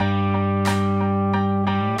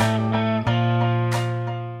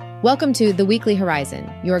Welcome to The Weekly Horizon,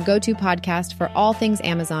 your go-to podcast for all things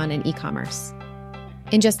Amazon and e-commerce.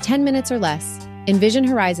 In just 10 minutes or less, Envision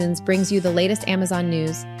Horizons brings you the latest Amazon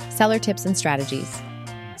news, seller tips, and strategies.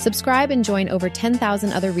 Subscribe and join over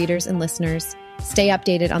 10,000 other readers and listeners. Stay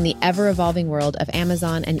updated on the ever-evolving world of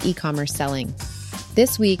Amazon and e-commerce selling.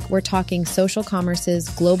 This week, we're talking social commerce's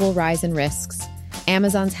global rise and risks,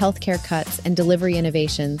 Amazon's healthcare cuts and delivery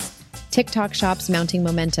innovations, TikTok shops mounting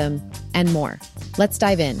momentum, and more. Let's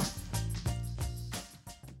dive in.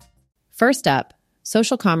 First up,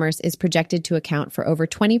 social commerce is projected to account for over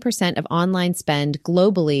 20% of online spend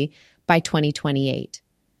globally by 2028.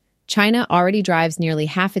 China already drives nearly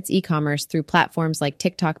half its e-commerce through platforms like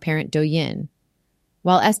TikTok parent Douyin.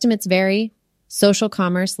 While estimates vary, social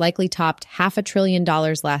commerce likely topped $500 billion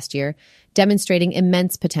last year, demonstrating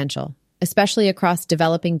immense potential, especially across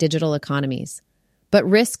developing digital economies. But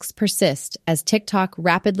risks persist as TikTok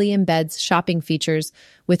rapidly embeds shopping features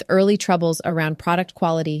with early troubles around product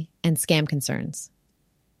quality and scam concerns.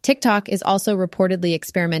 TikTok is also reportedly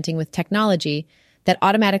experimenting with technology that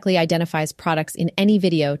automatically identifies products in any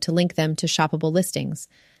video to link them to shoppable listings,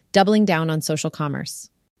 doubling down on social commerce.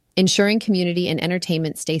 Ensuring community and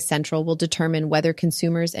entertainment stay central will determine whether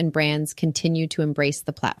consumers and brands continue to embrace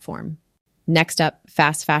the platform. Next up,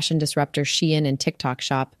 fast fashion disruptor Shein and TikTok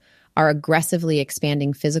Shop are aggressively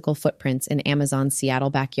expanding physical footprints in Amazon's Seattle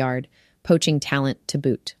backyard, poaching talent to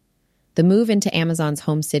boot. The move into Amazon's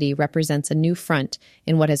home city represents a new front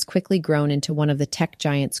in what has quickly grown into one of the tech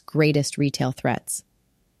giant's greatest retail threats.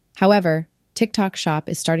 However, TikTok Shop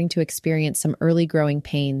is starting to experience some early growing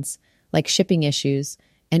pains, like shipping issues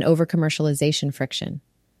and over-commercialization friction.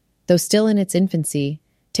 Though still in its infancy,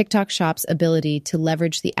 TikTok Shop's ability to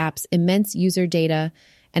leverage the app's immense user data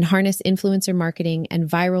and harness influencer marketing and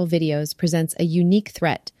viral videos presents a unique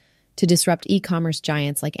threat to disrupt e-commerce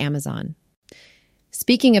giants like Amazon.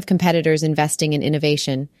 Speaking of competitors investing in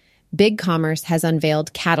innovation, BigCommerce has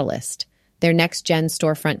unveiled Catalyst, their next-gen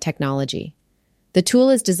storefront technology. The tool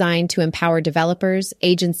is designed to empower developers,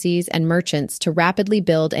 agencies, and merchants to rapidly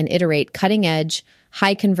build and iterate cutting-edge,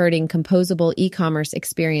 high-converting composable e-commerce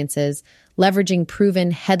experiences, leveraging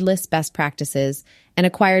proven headless best practices, and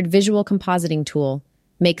acquired visual compositing tool,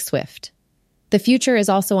 MakeSwift. The future is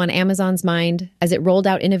also on Amazon's mind as it rolled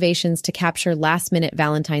out innovations to capture last-minute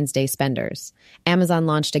Valentine's Day spenders. Amazon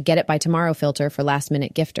launched a Get It By Tomorrow filter for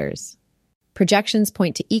last-minute gifters. Projections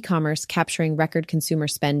point to e-commerce capturing record consumer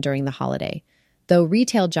spend during the holiday, though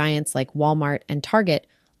retail giants like Walmart and Target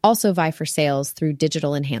also vie for sales through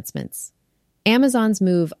digital enhancements. Amazon's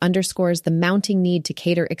move underscores the mounting need to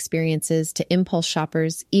cater experiences to impulse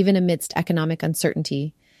shoppers even amidst economic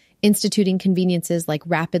uncertainty, instituting conveniences like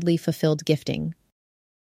rapidly fulfilled gifting.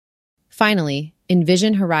 Finally,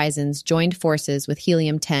 Envision Horizons joined forces with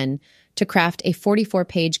Helium 10 to craft a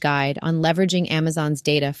 44-page guide on leveraging Amazon's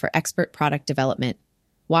data for expert product development.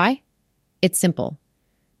 Why? It's simple.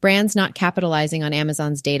 Brands not capitalizing on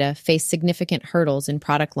Amazon's data face significant hurdles in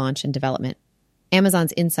product launch and development.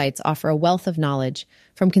 Amazon's insights offer a wealth of knowledge,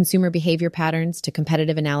 from consumer behavior patterns to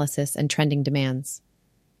competitive analysis and trending demands.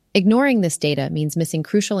 Ignoring this data means missing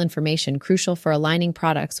crucial information crucial for aligning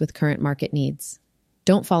products with current market needs.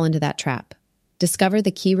 Don't fall into that trap. Discover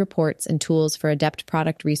the key reports and tools for adept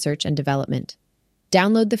product research and development.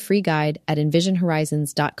 Download the free guide at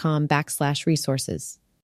envisionhorizons.com/resources.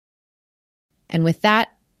 And with that,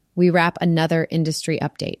 we wrap another industry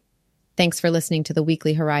update. Thanks for listening to The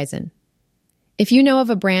Weekly Horizon. If you know of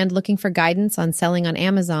a brand looking for guidance on selling on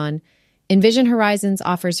Amazon, Envision Horizons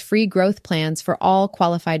offers free growth plans for all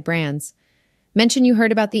qualified brands. Mention you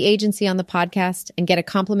heard about the agency on the podcast and get a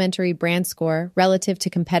complimentary brand score relative to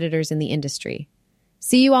competitors in the industry.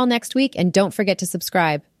 See you all next week, and don't forget to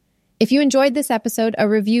subscribe. If you enjoyed this episode, a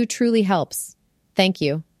review truly helps. Thank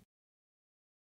you.